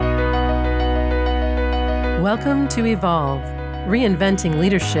Welcome to Evolve, Reinventing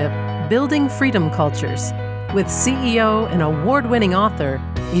Leadership, Building Freedom Cultures, with CEO and award-winning author,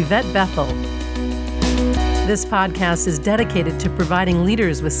 Yvette Bethel. This podcast is dedicated to providing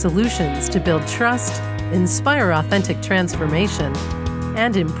leaders with solutions to build trust, inspire authentic transformation,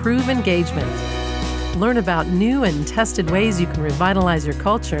 and improve engagement. Learn about new and tested ways you can revitalize your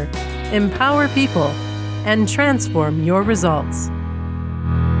culture, empower people, and transform your results.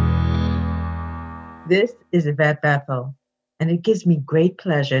 This is Yvette Bethel, and it gives me great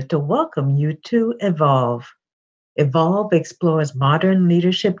pleasure to welcome you to Evolve. Evolve explores modern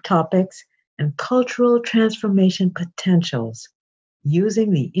leadership topics and cultural transformation potentials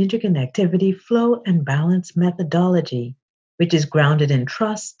using the interconnectivity, flow, and balance methodology, which is grounded in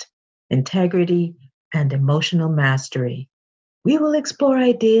trust, integrity, and emotional mastery. We will explore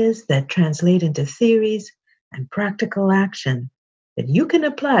ideas that translate into theories and practical action that you can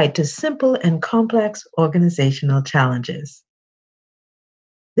apply to simple and complex organizational challenges.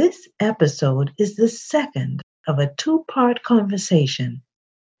 This episode is the second of a two-part conversation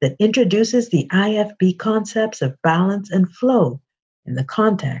that introduces the IFB concepts of balance and flow in the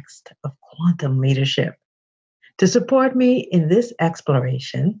context of quantum leadership. To support me in this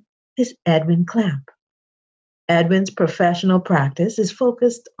exploration is Edwin Clamp. Edwin's professional practice is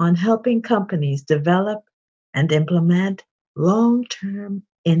focused on helping companies develop and implement long-term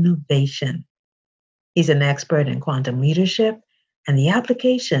innovation. He's an expert in quantum leadership and the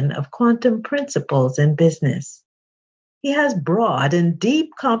application of quantum principles in business. He has broad and deep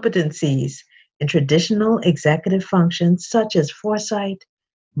competencies in traditional executive functions such as foresight,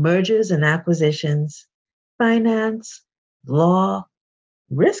 mergers and acquisitions, finance, law,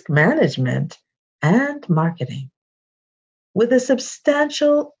 risk management, and marketing. With a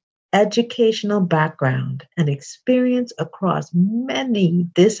substantial educational background and experience across many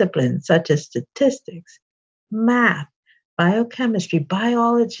disciplines such as statistics, math, biochemistry,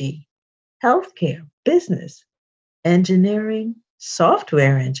 biology, healthcare, business, engineering,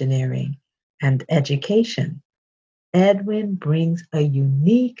 software engineering, and education, Edwin brings a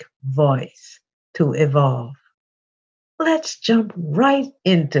unique voice to Evolve. Let's jump right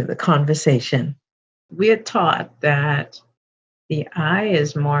into the conversation. We're taught that the I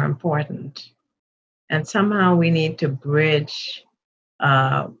is more important, and somehow we need to bridge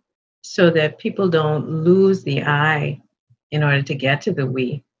so that people don't lose the I in order to get to the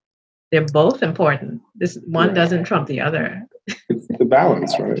we. They're both important. This one doesn't trump the other. It's the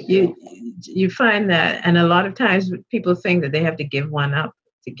balance, right? You find that, and a lot of times people think that they have to give one up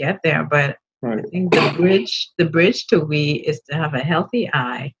to get there, but Right. I think the bridge to we is to have a healthy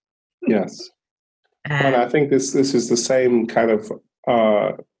I. Yes. And Well, I think this is the same kind of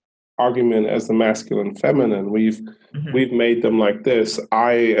argument as the masculine and feminine. We've made them like this.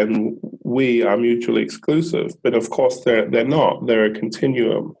 I and we are mutually exclusive, but of course they're not. They're a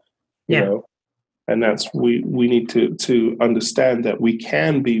continuum, you know. And that's we need to understand that we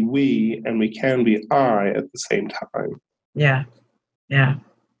can be we and we can be I at the same time. Yeah,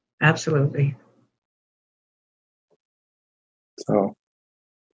 absolutely. So.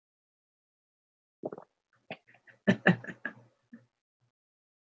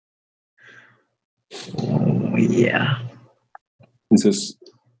 Oh, yeah. Is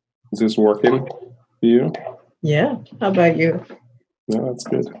this working for you? Yeah. How about you? No, that's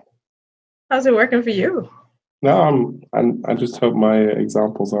good. How's it working for you? No, I just hope my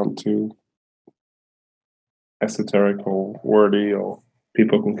examples aren't too esoteric or wordy, or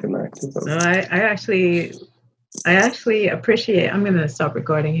people can connect with them. No, I actually appreciate. I'm going to stop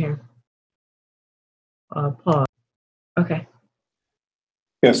recording here. Pause. Okay.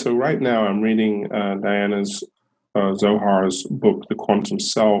 Yeah. So right now I'm reading Diana Zohar's book, The Quantum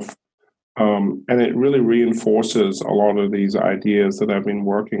Self, and it really reinforces a lot of these ideas that I've been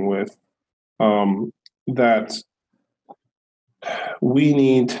working with. That we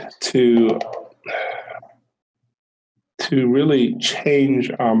need to really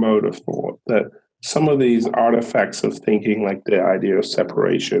change our mode of thought, that some of these artifacts of thinking, like the idea of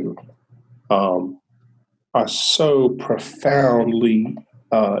separation, are so profoundly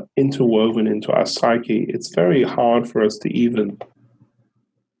interwoven into our psyche. It's very hard for us to even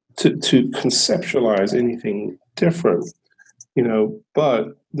to conceptualize anything different, you know.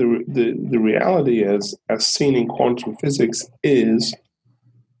 But the reality is, as seen in quantum physics, is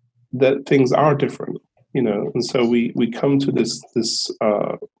that things are different, you know. And so we come to this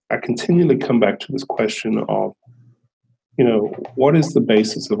I continually come back to this question of, you know, what is the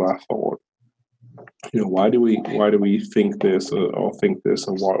basis of our thought? You know, why do we think this or think this,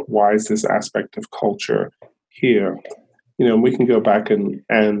 or why is this aspect of culture here? You know, we can go back and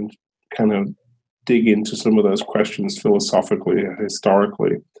kind of dig into some of those questions philosophically and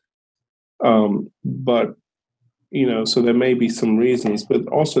historically. But so there may be some reasons, but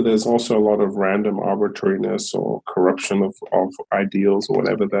there's also a lot of random arbitrariness or corruption of ideals or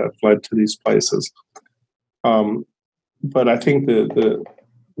whatever that led to these places. But I think the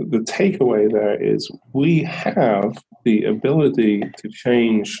takeaway there is we have the ability to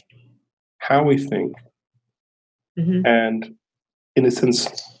change how we think. Mm-hmm. And in a sense,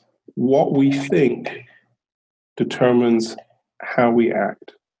 what we think determines how we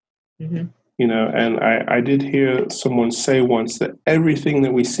act. Mm-hmm. And I did hear someone say once that everything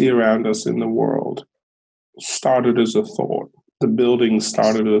that we see around us in the world started as a thought. The buildings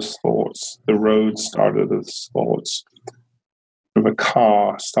started as thoughts. The roads started as thoughts. The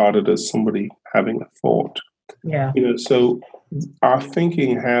car started as somebody having a thought. Yeah. So our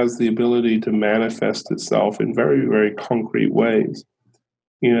thinking has the ability to manifest itself in very, very concrete ways.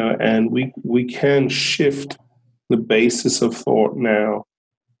 And we can shift the basis of thought now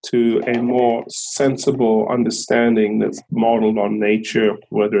to a more sensible understanding that's modeled on nature,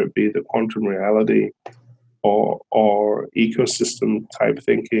 whether it be the quantum reality or ecosystem type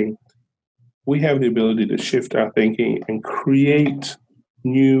thinking. We have the ability to shift our thinking and create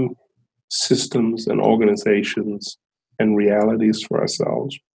new systems and organizations and realities for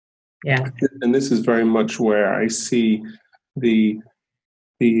ourselves. Yeah. And this is very much where I see the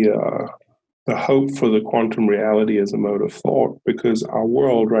hope for the quantum reality as a mode of thought, because our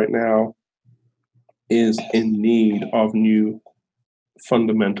world right now is in need of new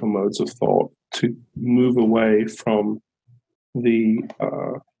fundamental modes of thought to move away from the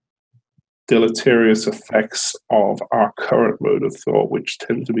deleterious effects of our current mode of thought, which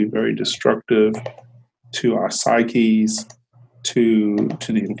tend to be very destructive to our psyches, to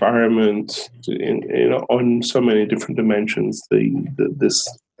the environment, on so many different dimensions. This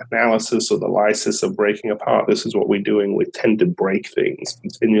analysis or the lysis of breaking apart, this is what we're doing. We tend to break things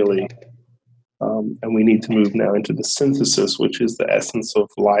continually. And we need to move now into the synthesis, which is the essence of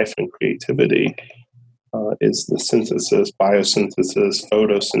life and creativity, is the synthesis, biosynthesis,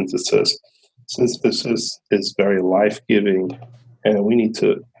 photosynthesis. Synthesis is very life-giving, and we need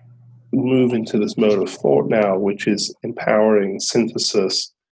to move into this mode of thought now, which is empowering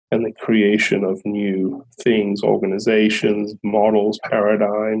synthesis and the creation of new things, organizations, models,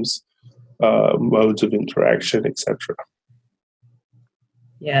 paradigms, modes of interaction, etc.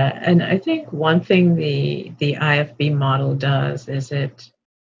 Yeah, and I think one thing the IFB model does is it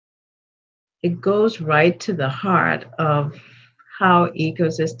goes right to the heart of how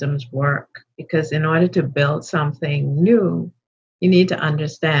ecosystems work, because in order to build something new, you need to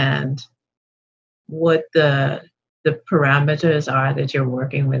understand what the parameters are that you're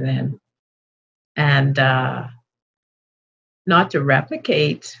working within, and not to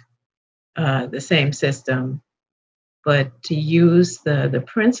replicate the same system, but to use the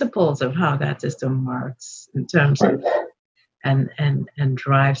principles of how that system works in terms of and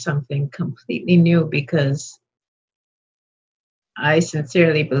drive something completely new. Because I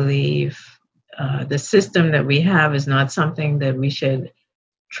sincerely believe the system that we have is not something that we should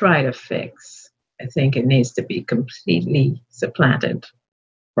try to fix. I think it needs to be completely supplanted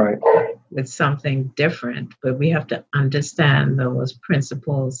with something different. But we have to understand those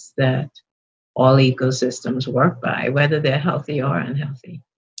principles that all ecosystems work by, whether they're healthy or unhealthy.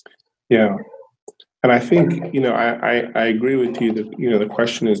 Yeah. And I think, I agree with you that, the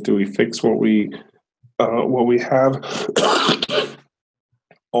question is, do we fix what we have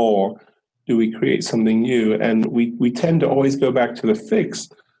or do we create something new? And we tend to always go back to the fix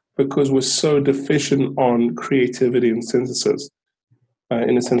because we're so deficient on creativity and synthesis.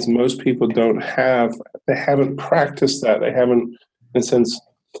 In a sense, most people they haven't practiced that. They haven't, in a sense,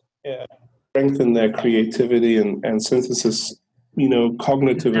 strengthened their creativity and synthesis,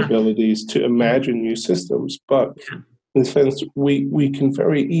 cognitive abilities to imagine new systems. But in a sense, we can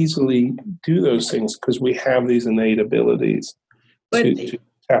very easily do those things because we have these innate abilities to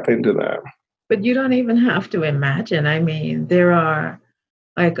tap into that. But you don't even have to imagine. I mean, there are,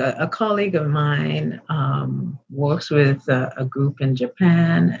 like a colleague of mine works with a group in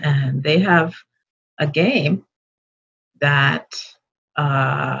Japan, and they have a game that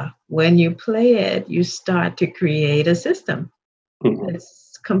when you play it, you start to create a system. Mm-hmm.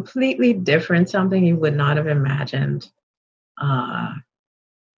 It's completely different, something you would not have imagined.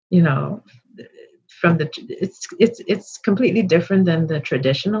 It's completely different than the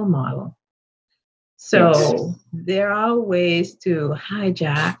traditional model. So there are ways to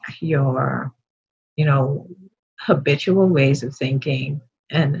hijack your, habitual ways of thinking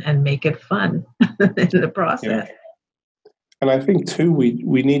and make it fun in the process. And I think too,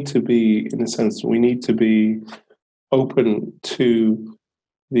 we need to be, in a sense, we need to be open to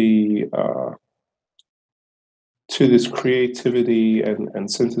the to this creativity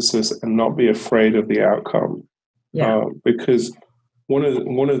and synthesis, and not be afraid of the outcome. Because one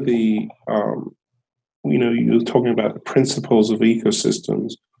of the you're talking about the principles of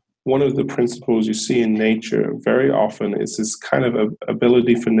ecosystems. One of the principles you see in nature very often is this kind of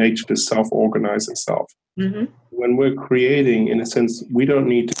ability for nature to self-organize itself. Mm-hmm. When we're creating, in a sense, we don't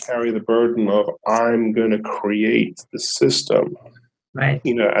need to carry the burden of I'm going to create the system, right?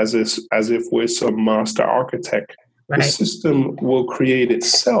 As if we're some master architect. Right. The system will create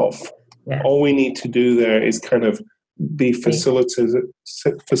itself. Yes. All we need to do there is kind of be facilitating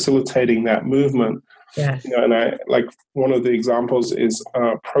that movement. Yes. And I like one of the examples is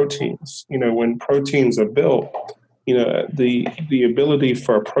proteins. When proteins are built, the ability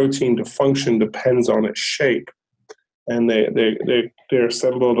for a protein to function depends on its shape, and they're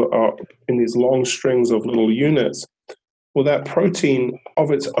assembled in these long strings of little units. Well, that protein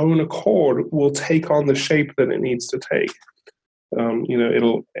of its own accord will take on the shape that it needs to take. And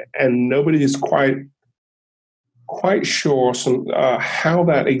nobody is quite sure how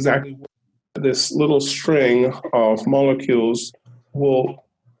that exactly works. This little string of molecules will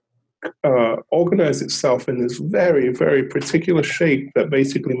organize itself in this very, very particular shape that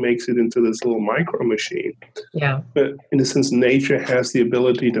basically makes it into this little micro machine. Yeah. But in a sense, nature has the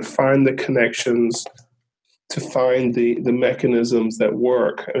ability to find the connections, to find the mechanisms that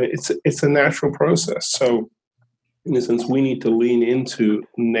work. I mean, it's a natural process. So in a sense, we need to lean into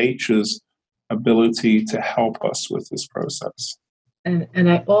nature's ability to help us with this process. And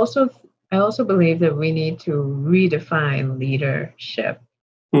I also believe that we need to redefine leadership.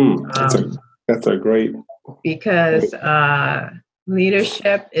 That's a great, because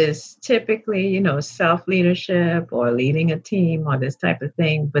leadership is typically, self-leadership or leading a team or this type of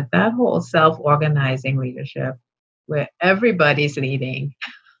thing. But that whole self-organizing leadership where everybody's leading,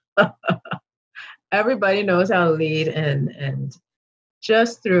 everybody knows how to lead, and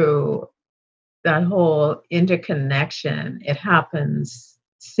just through that whole interconnection, it happens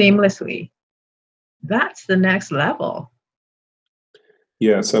seamlessly. That's the next level.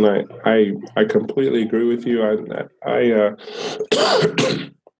 Yes, and I completely agree with you.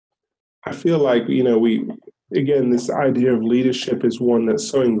 I feel like we again, this idea of leadership is one that's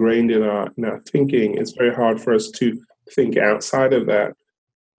so ingrained in our thinking. It's very hard for us to think outside of that.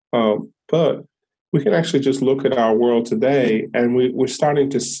 But we can actually just look at our world today, and we're starting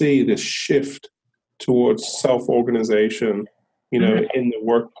to see this shift towards self-organization. In the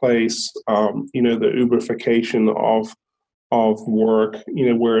workplace, the Uberification of work,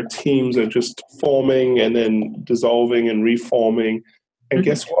 where teams are just forming and then dissolving and reforming. And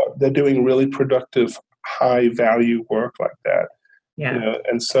guess what? They're doing really productive, high-value work like that. Yeah.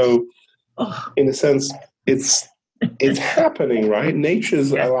 And so, in a sense, it's happening, right?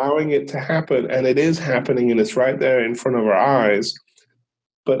 Nature's allowing it to happen, and it is happening, and it's right there in front of our eyes.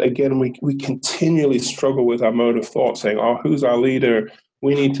 But again, we continually struggle with our mode of thought, saying, "Oh, who's our leader?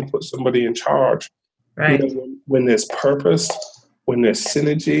 We need to put somebody in charge." Right. When there's purpose, when there's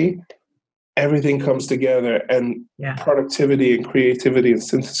synergy, everything comes together, and productivity and creativity and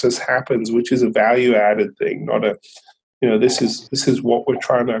synthesis happens, which is a value-added thing, not a, this is what we're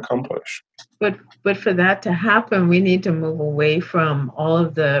trying to accomplish. But for that to happen, we need to move away from all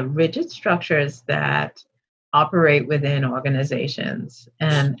of the rigid structures that operate within organizations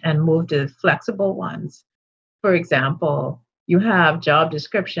and move to flexible ones. For example, you have job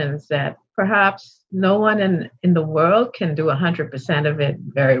descriptions that perhaps no one in the world can do 100% of it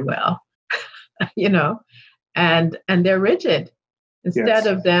very well, and they're rigid. Instead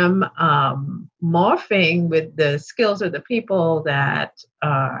of them morphing with the skills of the people that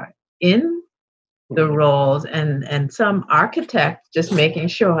are in the roles, and some architect just making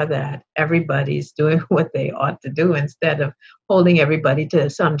sure that everybody's doing what they ought to do, instead of holding everybody to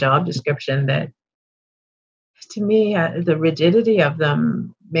some job description that, to me, the rigidity of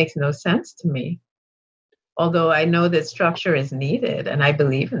them makes no sense to me. Although I know that structure is needed, and I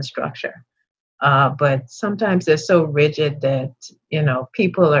believe in structure. But sometimes they're so rigid that,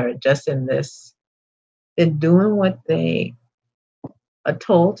 people are just they're doing what they are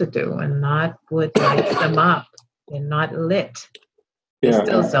told to do and not what lights them up. They're not lit. They're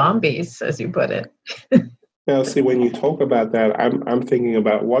still zombies, as you put it. Now, see, when you talk about that, I'm thinking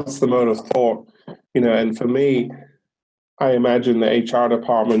about what's the mode of thought, and for me, I imagine the HR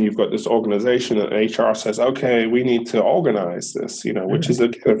department, you've got this organization, and HR says, okay, we need to organize this, which is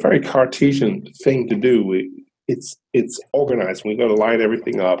a very Cartesian thing to do. it's organized. We got to line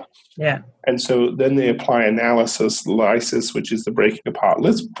everything up. Yeah. And so then they apply analysis, lysis, which is the breaking apart.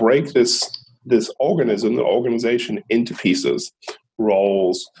 Let's break this organism, the organization, into pieces,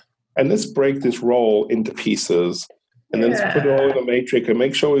 roles, and let's break this role into pieces. And then let's put it all in a matrix and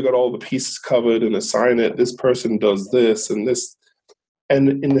make sure we got all the pieces covered and assign it. This person does this and this.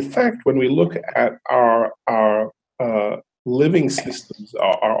 And in fact, when we look at our living systems,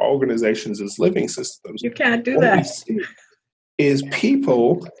 our organizations as living systems, you can't do what that. we see is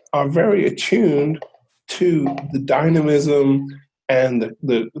people are very attuned to the dynamism and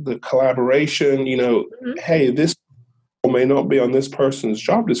the collaboration. Hey, this may not be on this person's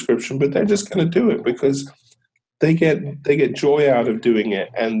job description, but they're just going to do it because they get joy out of doing it.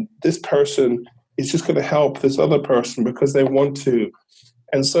 And this person is just going to help this other person because they want to.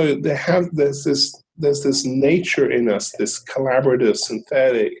 And so there's this nature in us, this collaborative,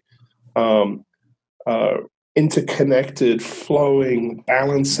 synthetic, interconnected, flowing,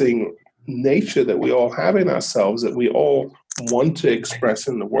 balancing nature that we all have in ourselves, that we all want to express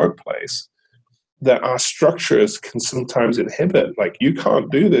in the workplace, that our structures can sometimes inhibit. Like, you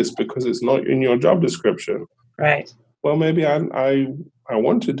can't do this because it's not in your job description. Right. Well, maybe I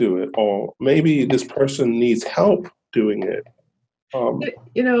want to do it, or maybe this person needs help doing it. Some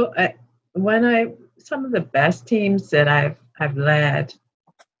of the best teams that I've led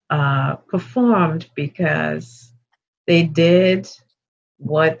performed because they did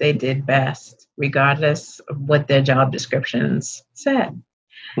what they did best, regardless of what their job descriptions said.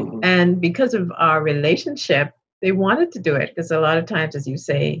 Mm-hmm. And because of our relationship, they wanted to do it, because a lot of times, as you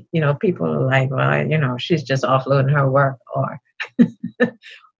say, people are like, well, she's just offloading her work, or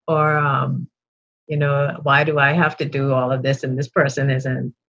why do I have to do all of this and this person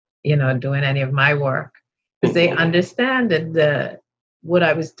isn't, doing any of my work? Because they understand that what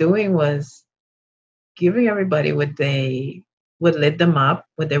I was doing was giving everybody what lit them up,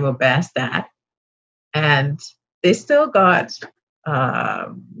 what they were best at. And they still got,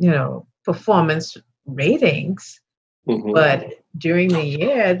 performance ratings. Mm-hmm. But during the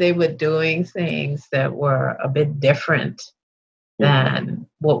year, they were doing things that were a bit different than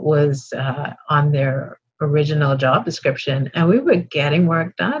what was on their original job description. And we were getting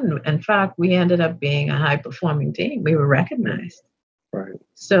work done. In fact, we ended up being a high-performing team. We were recognized. Right.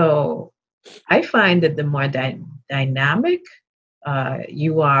 So I find that the more dynamic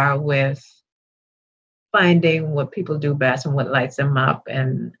you are with finding what people do best and what lights them up,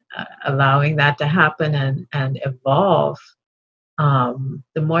 and allowing that to happen and evolve,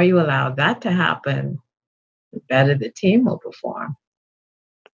 the more you allow that to happen, the better the team will perform.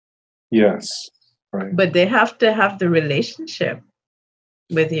 Yes, right. But they have to have the relationship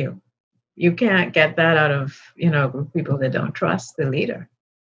with you. You can't get that out of, people that don't trust the leader.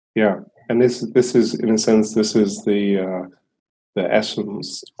 Yeah, and this is, in a sense, this is the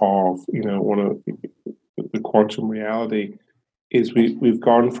essence of, one of the quantum reality is we've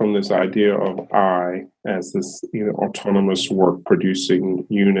gone from this idea of I as this, autonomous work producing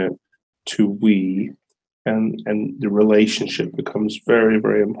unit to we, and the relationship becomes very,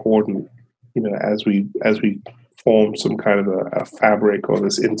 very important, as we form some kind of a fabric, or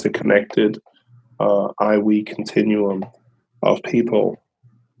this interconnected I-we continuum of people.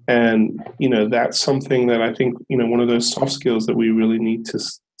 And, that's something that I think, one of those soft skills that we really need to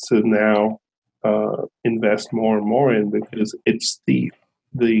now invest more and more in, because it's the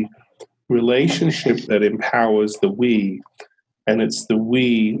relationship that empowers the we, and it's the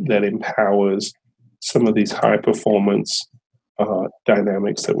we that empowers some of these high performance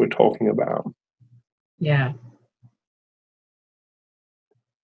dynamics that we're talking about. Yeah.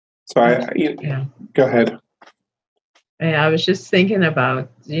 So go ahead. I was just thinking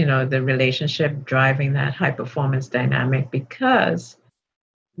about, the relationship driving that high performance dynamic, because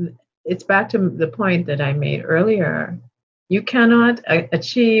it's back to the point that I made earlier. You cannot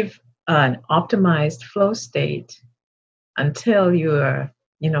achieve an optimized flow state until you are,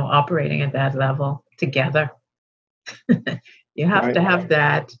 operating at that level together. You have to have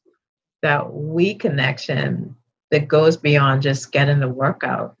that we connection that goes beyond just getting the work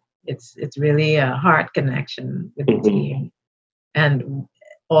out. It's really a heart connection with the team. And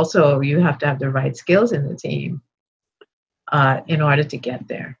also you have to have the right skills in the team in order to get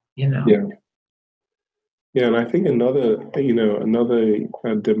there, Yeah. Yeah, and I think another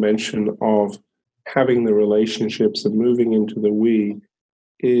dimension of having the relationships and moving into the we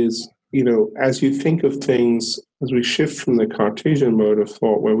is, as you think of things, as we shift from the Cartesian mode of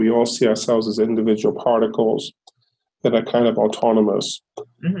thought, where we all see ourselves as individual particles that are kind of autonomous,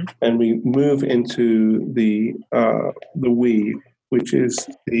 and we move into the we, which is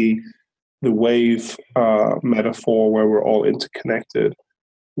the the wave metaphor where we're all interconnected.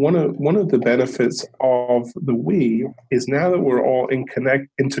 One of the benefits of the we is now that we're all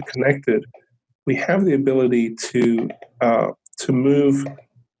interconnected, we have the ability to move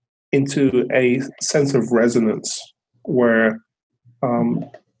into a sense of resonance where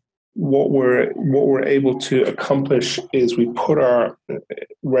what we're able to accomplish is we put our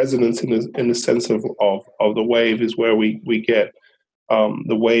resonance in the sense of the wave is where we get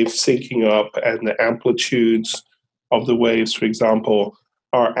the wave syncing up, and the amplitudes of the waves, for example,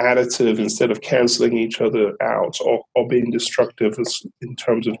 are additive instead of canceling each other out or being destructive in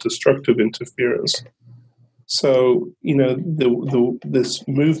terms of destructive interference. So, this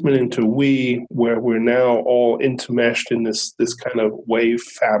movement into we, where we're now all intermeshed in this kind of wave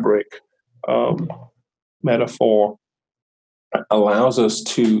fabric metaphor, allows us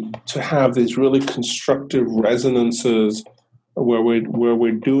to have these really constructive resonances where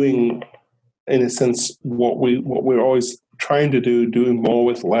we're doing, in a sense, what we're always trying to do, doing more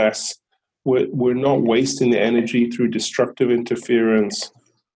with less. We're not wasting the energy through destructive interference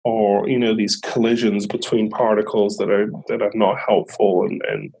or these collisions between particles that are not helpful.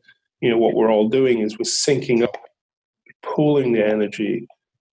 And what we're all doing is we're syncing up, pooling the energy,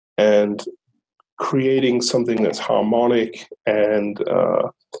 and creating something that's harmonic and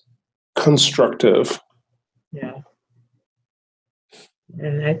constructive. Yeah.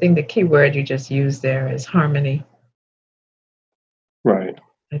 And I think the key word you just used there is harmony. Right.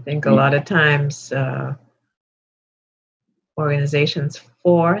 I think a lot of times organizations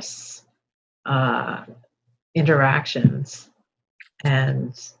force interactions,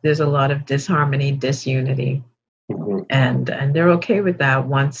 and there's a lot of disharmony, disunity, and they're okay with that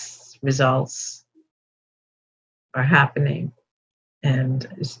once results are happening. And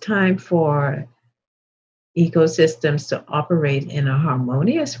it's time for ecosystems to operate in a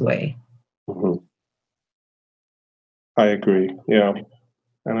harmonious way. I agree. Yeah,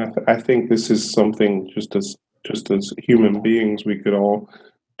 and I think this is something just as human beings we could all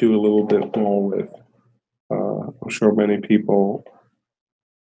do a little bit more with. I'm sure many people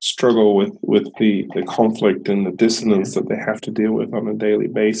struggle with the conflict and the dissonance that they have to deal with on a daily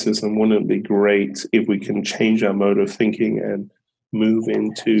basis. And wouldn't it be great if we can change our mode of thinking and move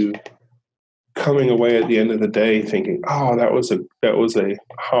into coming away at the end of the day thinking, oh, that was a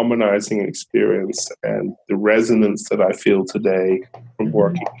harmonizing experience, and the resonance that I feel today from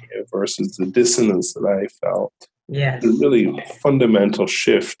working here versus the dissonance that I felt. Yes. A really fundamental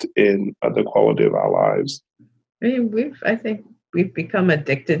shift in the quality of our lives. I mean, I think we've become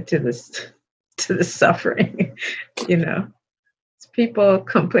addicted to the suffering. People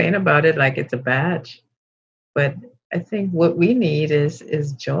complain about it like it's a badge, but I think what we need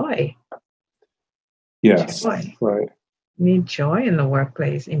is joy. Yes, joy. Right. We need joy in the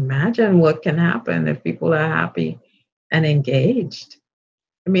workplace. Imagine what can happen if people are happy and engaged.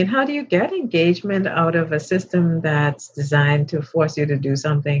 I mean, how do you get engagement out of a system that's designed to force you to do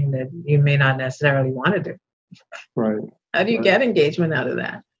something that you may not necessarily want to do? Right. How do you get engagement out of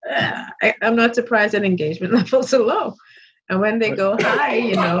that? I'm not surprised that engagement levels are low. And when they go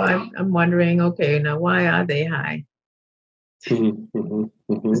high, I'm wondering, okay, now why are they high?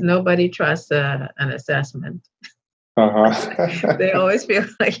 Because nobody trusts an assessment. They always feel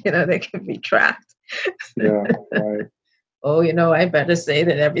like, they can be trapped. Yeah, right. Oh, I better say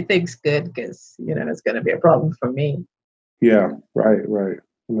that everything's good because, it's going to be a problem for me. Yeah, right.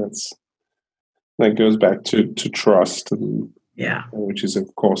 And that goes back to trust, and which is,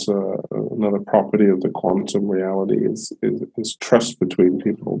 of course, another property of the quantum reality is trust between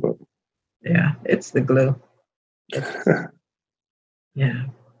people. But yeah, it's the glue. Yeah.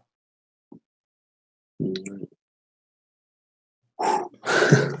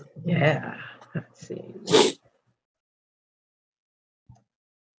 Yeah. Let's see.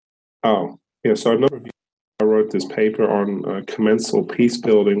 Oh, yeah. So a number of you, I wrote this paper on commensal peace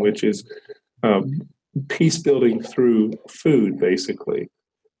building, which is peace building through food, basically,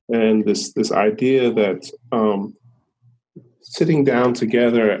 and this idea that sitting down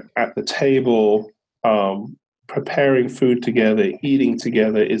together at the table, preparing food together, eating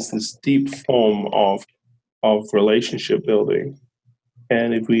together, is this deep form of relationship building.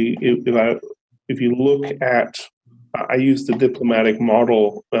 And if you look at, I use the diplomatic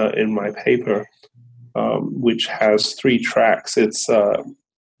model in my paper, which has 3 tracks. It's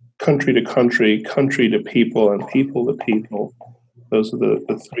country to country, country to people, and people to people. Those are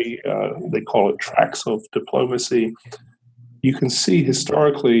the 3, they call it tracks of diplomacy. You can see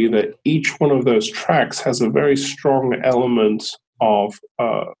historically that each one of those tracks has a very strong element of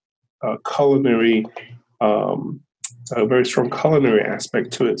culinary a very strong culinary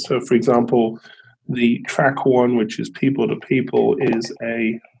aspect to it. So, for example, the track one, which is people to people, is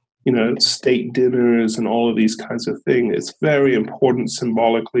state dinners and all of these kinds of things. It's very important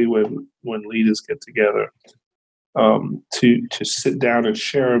symbolically when leaders get together to sit down and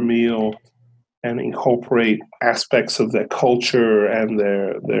share a meal and incorporate aspects of their culture and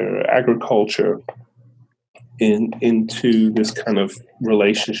their agriculture into this kind of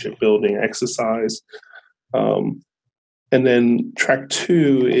relationship building exercise. And then track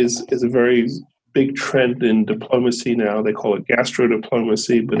two is a very big trend in diplomacy now. They call it gastro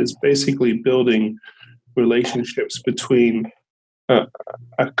diplomacy, but it's basically building relationships between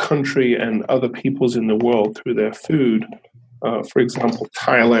a country and other peoples in the world through their food. For example,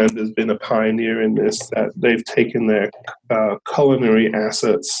 Thailand has been a pioneer in this, that they've taken their culinary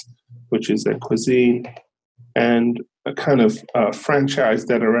assets, which is their cuisine, and a kind of franchise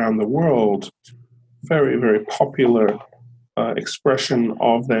that around the world, very, very popular expression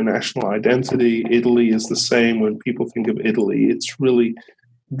of their national identity. Italy is the same. When people think of Italy, it's really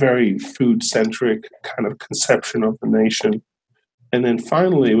very food-centric kind of conception of the nation. And then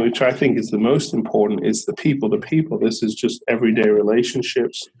finally, which I think is the most important, is the people to people. This is just everyday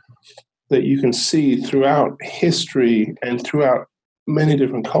relationships that you can see throughout history and throughout many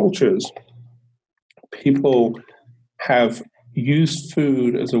different cultures. People have used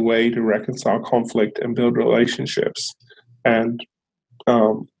food as a way to reconcile conflict and build relationships. And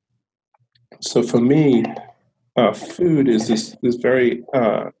so for me, food is this very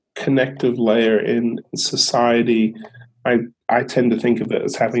connective layer in society. I tend to think of it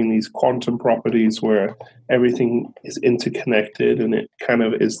as having these quantum properties where everything is interconnected, and it kind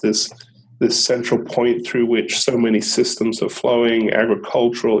of is this central point through which so many systems are flowing: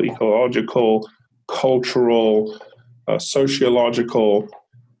 agricultural, ecological, cultural, sociological.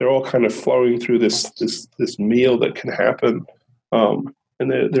 They're all kind of flowing through this meal that can happen. And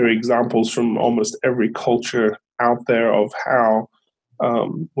there are examples from almost every culture out there of how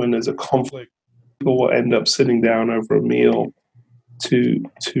when there's a conflict, people will end up sitting down over a meal to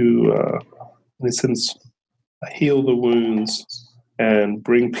in a sense, heal the wounds and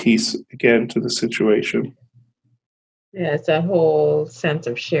bring peace again to the situation. Yeah, it's a whole sense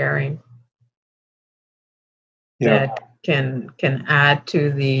of sharing that can add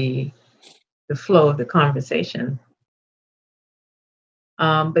to the flow of the conversation.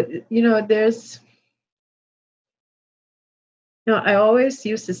 But there's I always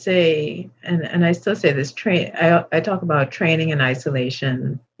used to say, and I still say this, I talk about training and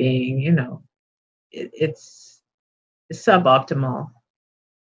isolation being, it's suboptimal.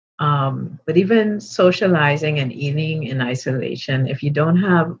 But even socializing and eating in isolation, if you don't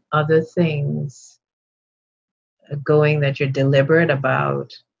have other things going that you're deliberate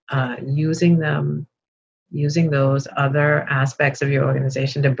about, using those other aspects of your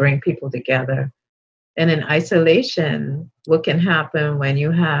organization to bring people together. And in isolation, what can happen when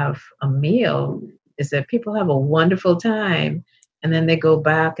you have a meal is that people have a wonderful time, and then they go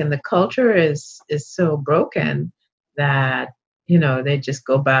back, and the culture is so broken that they just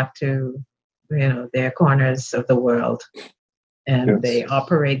go back to their corners of the world, and They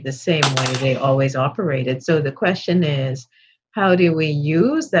operate the same way they always operated. So the question is, how do we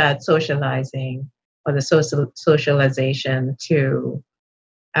use that socializing or the socialization to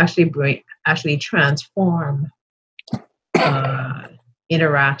actually transform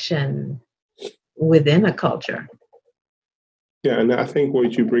interaction within a culture? Yeah, and I think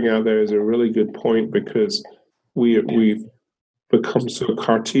what you bring out there is a really good point, because we've become so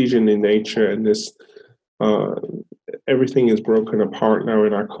Cartesian in nature, and this everything is broken apart now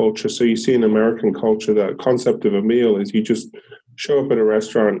in our culture. So you see in American culture, that concept of a meal is you just show up at a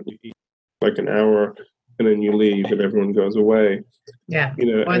restaurant, you eat like an hour, and then you leave, and everyone goes away. Yeah,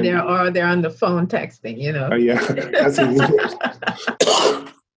 or they're on the phone texting. Yeah, that's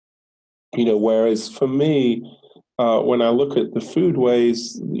whereas for me, when I look at the food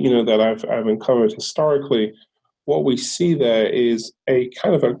ways, that I've uncovered historically, what we see there is a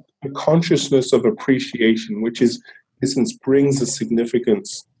kind of a consciousness of appreciation, which is, in essence, brings a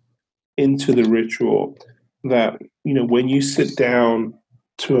significance into the ritual. That when you sit down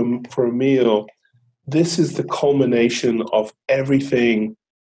for a meal, this is the culmination of everything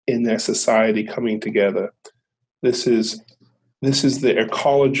in their society coming together. This is the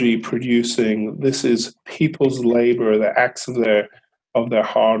ecology producing. This is people's labor, the acts of their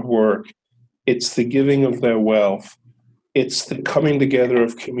hard work. It's the giving of their wealth. It's the coming together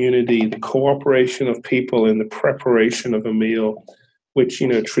of community, the cooperation of people in the preparation of a meal, which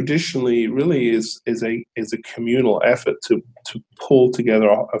traditionally really is a communal effort to pull together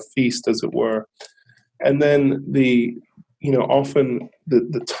a feast, as it were. And then often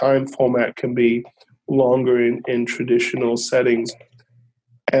the time format can be longer in traditional settings.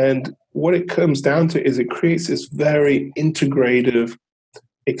 And what it comes down to is it creates this very integrative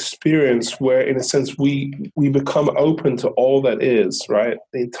experience where, in a sense, we become open to all that is, right?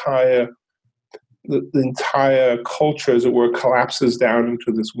 The entire culture, as it were, collapses down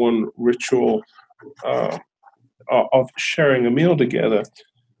into this one ritual of sharing a meal together.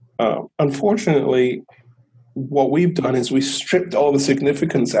 Unfortunately, what we've done is we stripped all the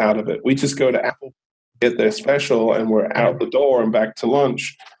significance out of it. We just go to Apple, get their special, and we're out the door and back to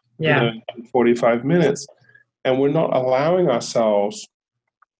lunch in 45 minutes. And we're not allowing ourselves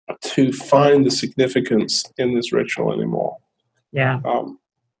to find the significance in this ritual anymore. Yeah.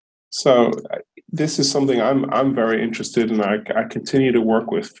 So this is something I'm very interested in. I continue to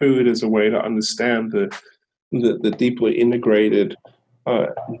work with food as a way to understand the deeply integrated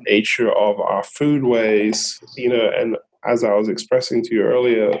nature of our food ways, and as I was expressing to you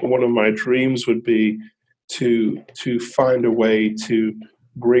earlier, one of my dreams would be to find a way to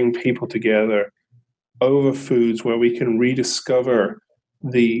bring people together over foods where we can rediscover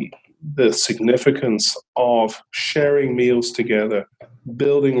the significance of sharing meals together,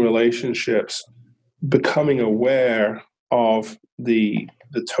 building relationships, becoming aware of the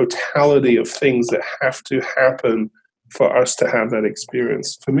totality of things that have to happen for us to have that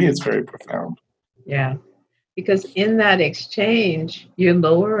experience. For me, it's very profound. Yeah, because in that exchange, you're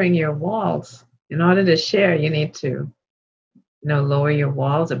lowering your walls. In order to share, you need to, lower your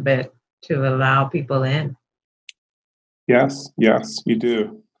walls a bit to allow people in. Yes, you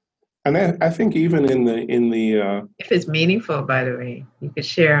do. And I think even in the if it's meaningful, by the way, you could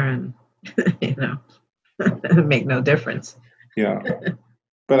share and make no difference. Yeah.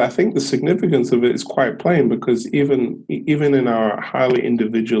 But I think the significance of it is quite plain, because even in our highly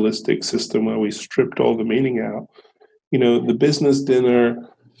individualistic system where we stripped all the meaning out, the business dinner,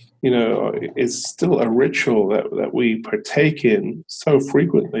 is still a ritual that we partake in so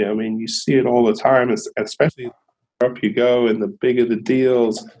frequently. I mean, you see it all the time, especially up you go and the bigger the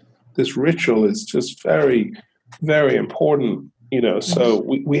deals. This ritual is just very, very important, so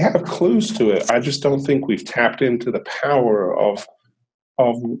we have clues to it. I just don't think we've tapped into the power of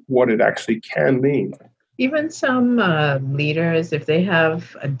what it actually can mean. Even some leaders, if they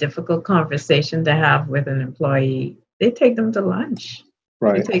have a difficult conversation to have with an employee, they take them to lunch.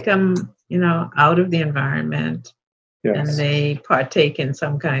 Right. They take them, out of the environment, and they partake in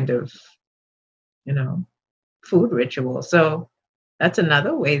some kind of, food ritual. So that's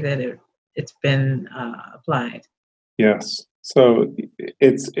another way that it's been applied. Yes. So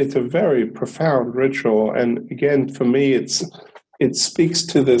it's a very profound ritual, and again, for me, it speaks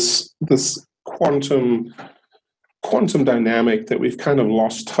to this quantum dynamic that we've kind of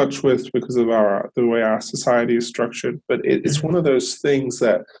lost touch with because of the way our society is structured. But it's one of those things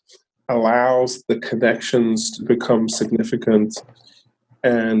that allows the connections to become significant,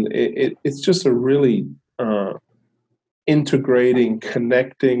 and it's just a really integrating,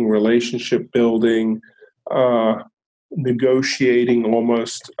 connecting, relationship building, negotiating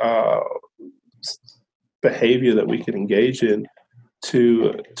almost behavior that we can engage in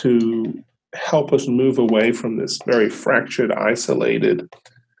to help us move away from this very fractured, isolated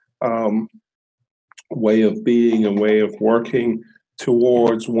way of being and way of working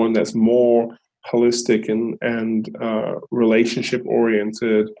towards one that's more holistic and relationship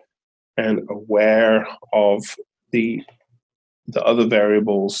oriented and aware of the other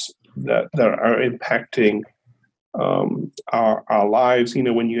variables that are impacting our lives.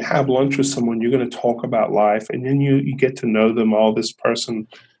 When you have lunch with someone, you're going to talk about life, and then you get to know them. This person,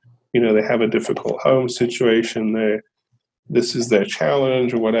 they have a difficult home situation. This is their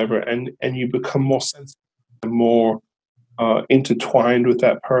challenge or whatever, and you become more sensitive, more intertwined with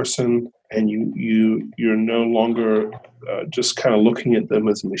that person, and you're no longer just kind of looking at them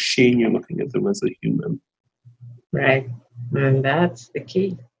as a machine. You're looking at them as a human. Right, and that's the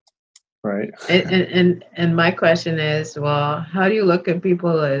key. Right. And my question is, well, how do you look at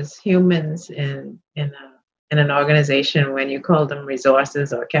people as humans in an organization when you call them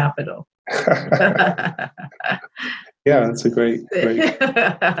resources or capital? Yeah, that's a great.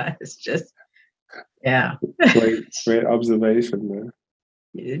 It's just, yeah. Great observation there.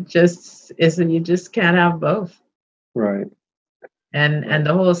 It just isn't. You just can't have both. Right. And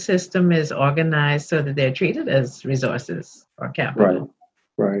the whole system is organized so that they're treated as resources or capital.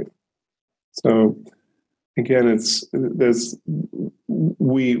 Right. So again,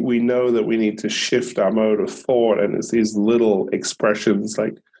 we know that we need to shift our mode of thought, and it's these little expressions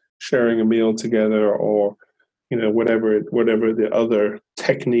like sharing a meal together, or whatever the other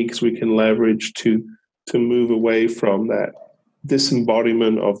techniques we can leverage to move away from that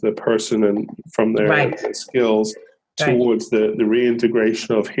disembodiment of the person and from their skills towards the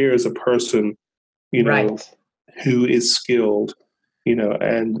reintegration of here's a person, who is skilled,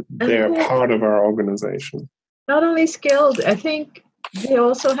 and they're part of our organization. Not only skilled, I think they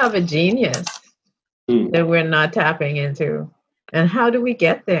also have a genius that we're not tapping into. And how do we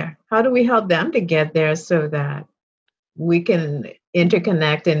get there? How do we help them to get there so that we can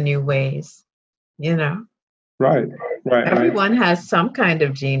interconnect in new ways? Right. Everyone has some kind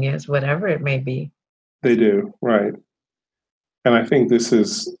of genius, whatever it may be. They do, right. And I think this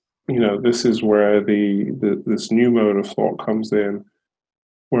is where this new mode of thought comes in,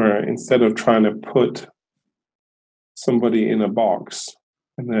 where instead of trying to put somebody in a box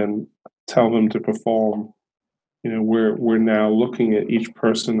and then tell them to perform, we're now looking at each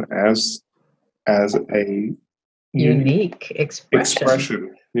person as a unique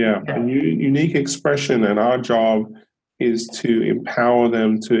expression. A unique expression, and our job is to empower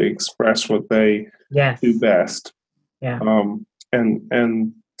them to express what they do best. And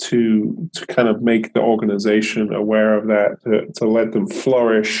to kind of make the organization aware of that, to let them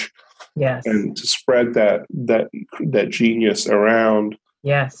flourish, and to spread that genius around,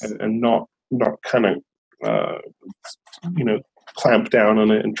 and not kind of clamp down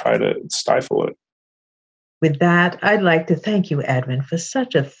on it and try to stifle it. With that, I'd like to thank you, Edwin, for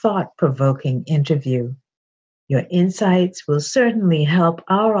such a thought-provoking interview. Your insights will certainly help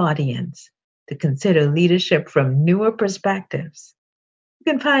our audience to consider leadership from newer perspectives.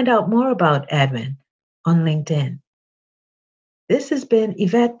 You can find out more about Edwin on LinkedIn. This has been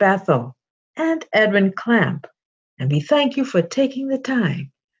Yvette Bethel and Edwin Clamp, and we thank you for taking the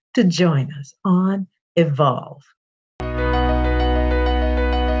time to join us on Evolve.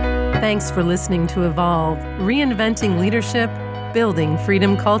 Thanks for listening to Evolve, Reinventing Leadership, Building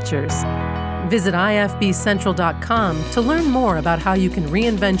Freedom Cultures. Visit ifbcentral.com to learn more about how you can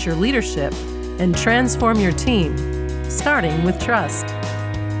reinvent your leadership and transform your team, starting with trust.